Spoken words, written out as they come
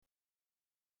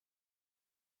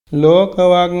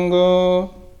lokavaggo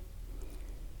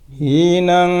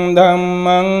hinang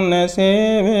dhammang na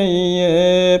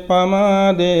seveye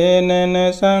pamadena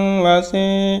na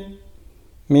sangvase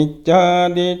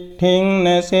micchaditthiং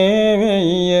na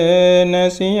seveye na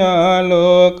siya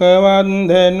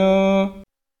lokavandhano。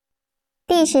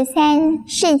第13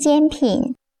世间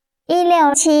品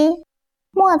167，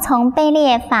莫从卑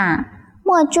劣法，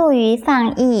莫助于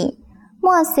放逸，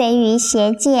莫随于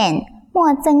邪见，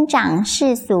莫增长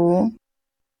世俗。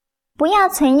不要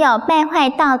存有败坏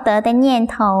道德的念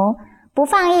头，不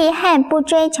放逸和不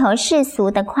追求世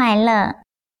俗的快乐。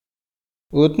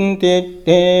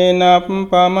Uttittena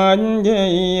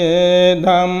pamanjeye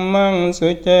dhammang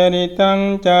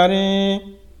sucaritang cari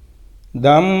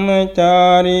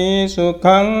dhammacari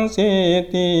sukhang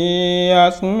seti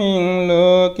asming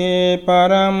loke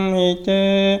param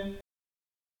hice。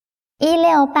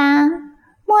168，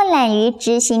莫懒于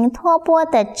执行托钵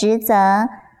的职责，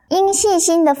应细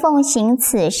心地奉行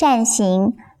此善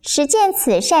行，实践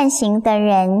此善行的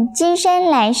人，今生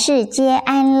来世皆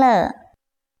安乐。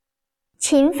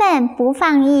勤奋不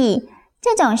放逸，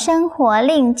这种生活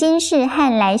令今世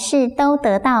和来世都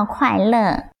得到快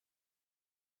乐。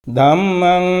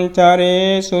Dhammang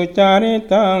cari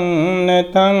sucaritang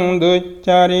netang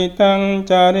duccaritang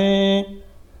cari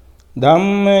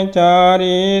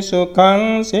dhammacari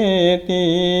sukhang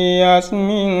seti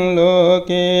asming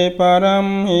loke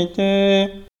param hice。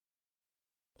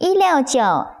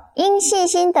169，应细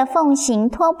心地奉行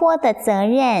托钵的责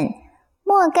任，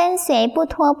莫跟随不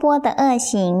托钵的恶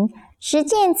行，实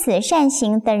践此善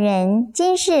行的人，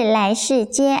今世来世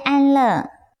皆安乐。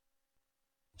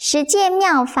实践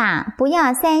妙法，不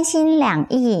要三心两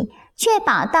意，确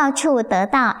保到处得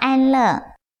到安乐。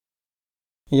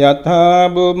Yatha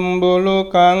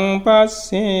bumbulukang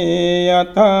passe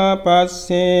yatha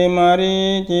passe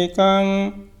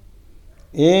maricikang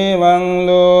evang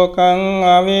lokang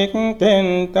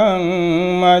avikkentang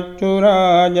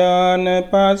maccurajana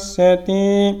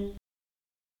passati。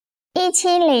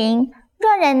170，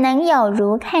若人能有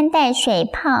如看待水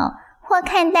泡或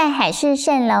看待海市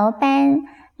蜃楼般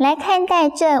来看待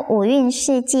这五蕴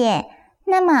世界，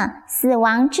那么死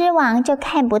亡之王就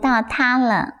看不到他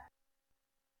了。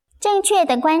正确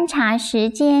的观察时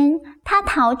间，他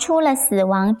逃出了死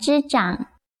亡之掌。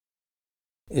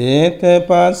Ete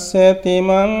passati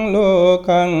mang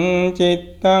lokang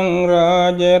cittang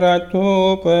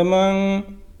rajarachupamang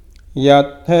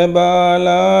yattha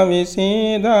bala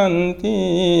visidanti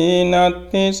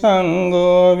natti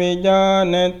sango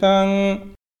vijanatang。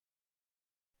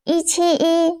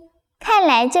171，看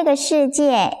来这个世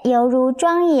界犹如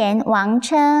庄严王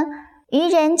车，愚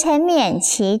人沉湎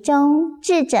其中，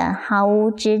智者毫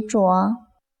无执着。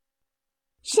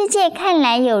世界看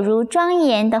来有如庄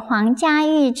严的皇家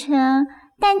御车，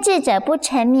但智者不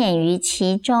沉湎于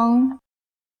其中。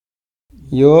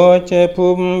Yoce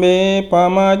pumbe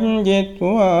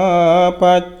pamanjitva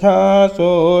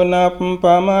paccāso nap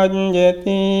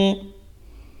pamanjati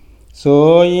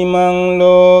so imang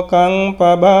lokang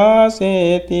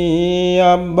pabhaseti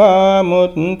abba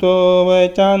mutto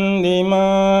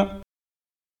vacandima。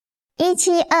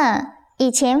172，以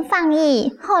前放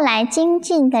逸，后来精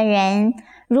进的人，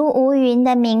如无云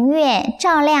的明月，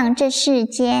照亮这世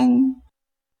间。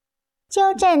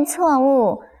纠正错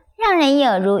误，让人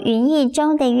有如云翳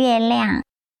中的月亮。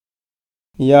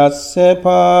Yasse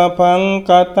papang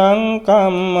katang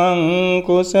kammang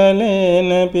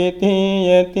kusalena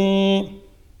pitiyati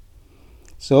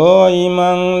so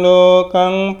imang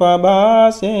lokang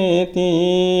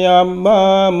pabhaseti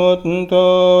abba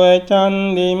mutto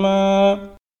vacandima。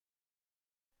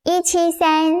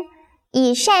173，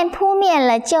以善扑灭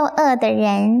了旧恶的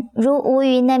人，如无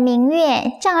云的明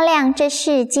月，照亮这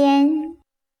世间。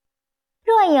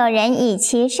若有人以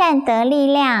其善得力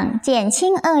量，减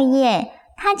轻恶业，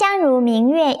他将如明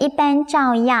月一般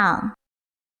照耀。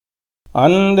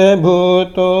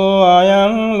Andebhuto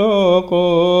ayang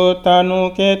loko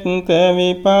tanukette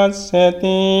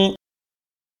vipassati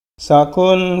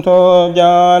sakunto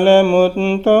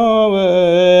jalamutto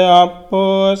ve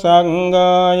appo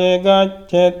sangaye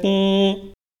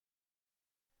gacchati。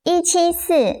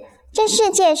174，这世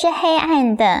界是黑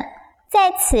暗的，在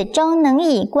此中能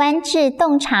以观智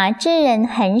洞察之人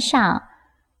很少，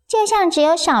就像只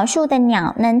有少数的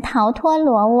鸟能逃脱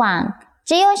罗网，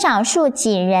只有少数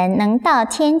几人能到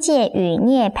天界与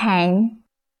涅槃。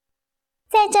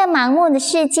在这盲目的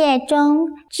世界中，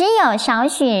只有少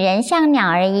许人像鸟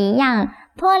儿一样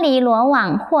脱离罗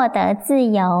网，获得自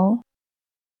由。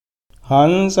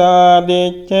Hansa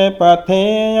dicce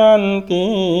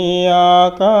patheyanti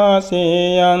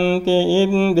akase yanti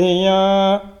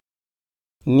indiya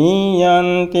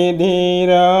Niyanti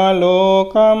dhira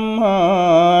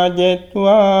lokamha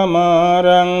jetva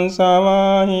marang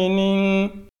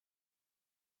savahinin。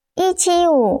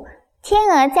175天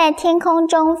鹅在天空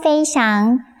中飞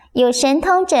翔，有神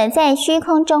通者在虚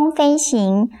空中飞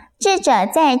行，智者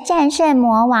在战胜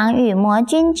魔王与魔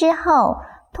君之后，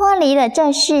脱离了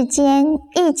这世间，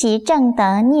一即证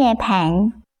得涅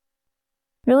槃。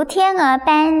如天鹅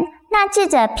般，那智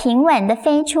者平稳地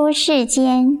飞出世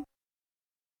间。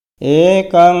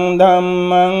Ekang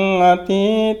dhammang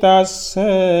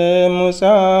atitasse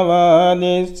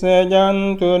musavadisse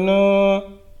jantuno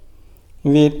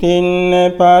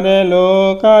vitinne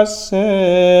paralokasse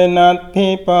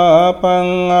natti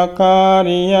papang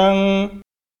akariyang。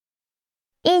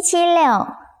176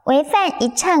违犯一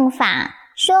乘法，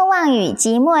说妄语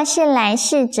及末世来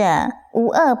世者，无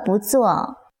恶不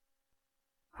作。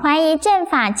怀疑正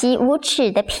法及无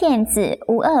耻的骗子，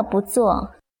无恶不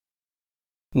作。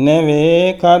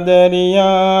Neve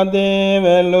kadariya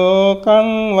deva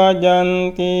lokang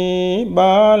vajanti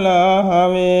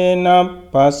balahave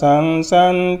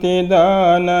nappasansanti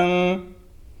danang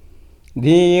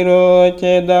dhiro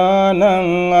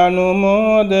cedanang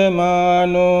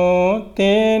anumodamano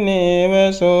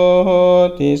teneva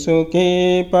sohoti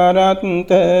sukhi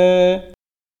paratte。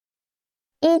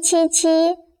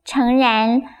177诚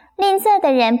然，吝啬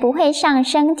的人不会上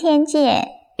升天界，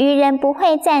愚人不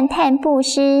会赞叹布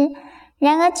施，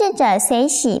然而智者随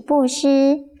喜布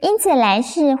施，因此来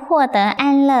世获得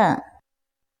安乐。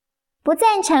不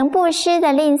赞成布施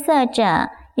的吝啬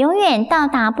者，永远到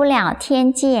达不了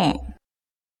天界。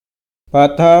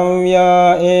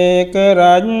Pathavya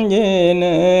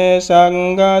ekaranjena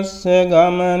sanghasya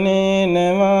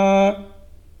gamanena va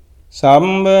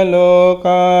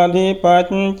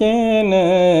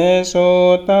Sambhalokadhipatjena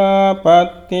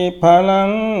sotapatti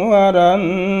phalang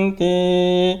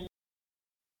varanti。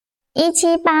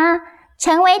178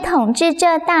成为统治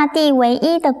这大地唯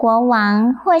一的国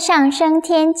王，或上升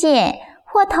天界，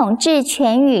或统治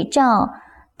全宇宙，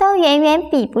都远远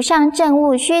比不上证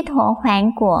悟须陀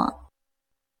洹果。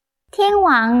天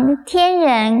王、天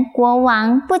人、国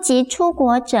王不及出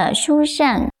国者殊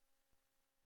胜。